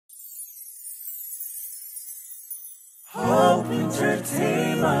Hope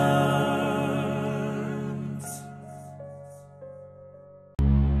Entertainment.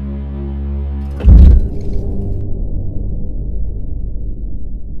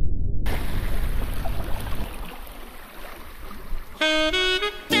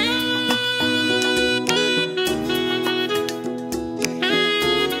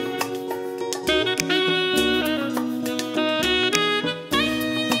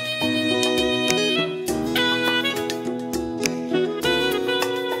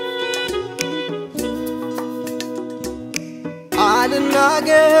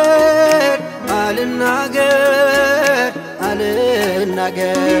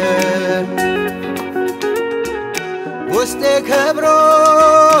 Alenager Uste kebro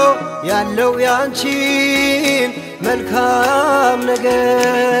yallow yanchin melkam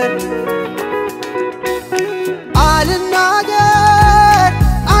neger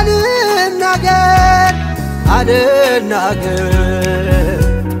Alenager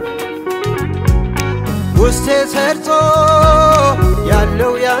Uste serto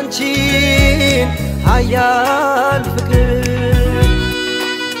yallow yanchin hayal fikir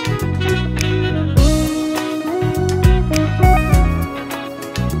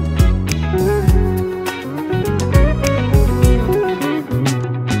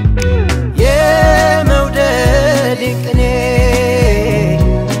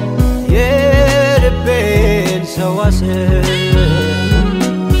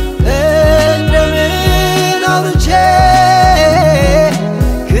እንደምን አውርቼ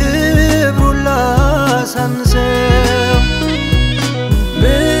ክብሩን ላሳንሰው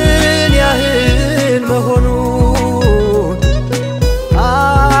ምን ያህል መሆኑን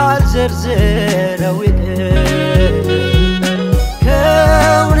አልዘርዝረው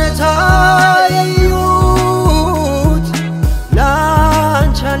ከእውነታ ያዩት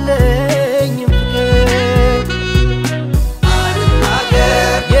ላንቺ አለኝ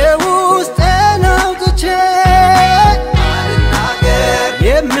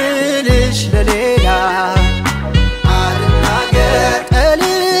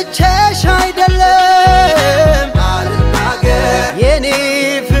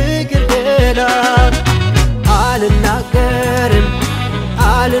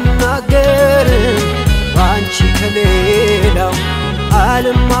አልናገርም ባንቺ ከሌላው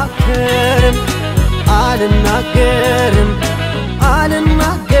አልማከርም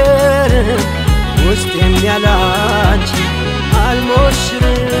አልናገርም ውስጤም ያላንቺ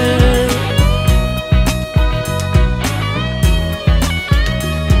አልሞሽርም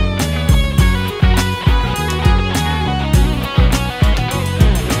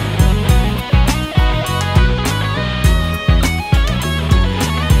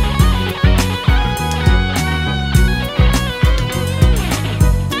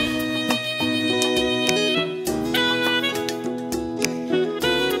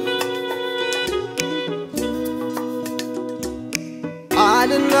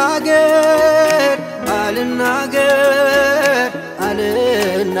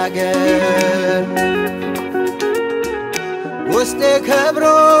Alenager Uste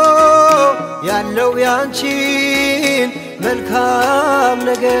kebro yallow yanchin melkam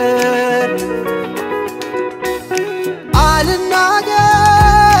neger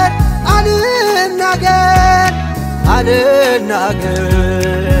Alenager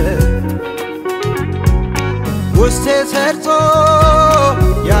Uste serto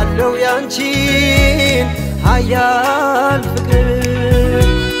yallow yanchin hayal fikir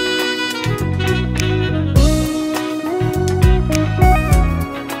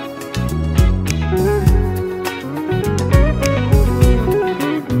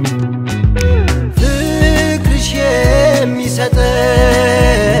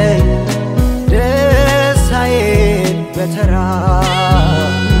የሚሰጠኝ ደስታዬን በተራ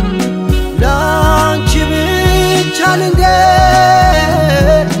ላንቺ ብቻ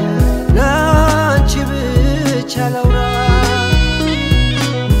ልንገር ላንቺ ብቻ ላውራ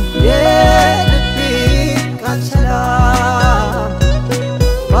የልቤ ቃል ሰላም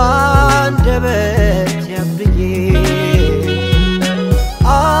ባንደበት ያብዬ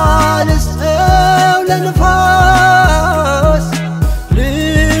አልስጠው ለንፋስ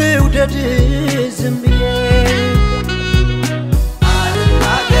ዝም ብዬ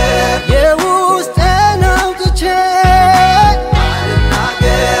አልናገር የውስጤን አውጥቼ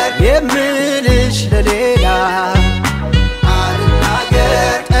አልናገር የምልሽ ለሌላ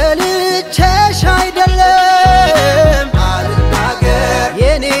አልናገር ጠልቼሽ አይደለም አልናገር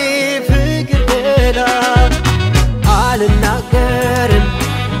የኔ ፍቅር ገላ አልናገርም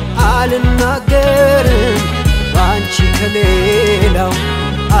ባንቺ ከሌላው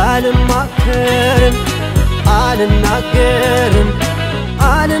አልማከርም አልናገርም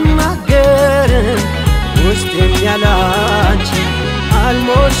አልናገርም ውስጤን ያላንቺ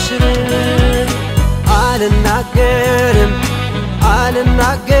አልሞሽርም አልናገርም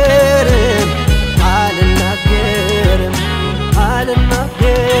አልናገርም አልናገርም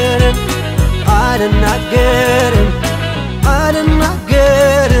አልናገርም አልናገርም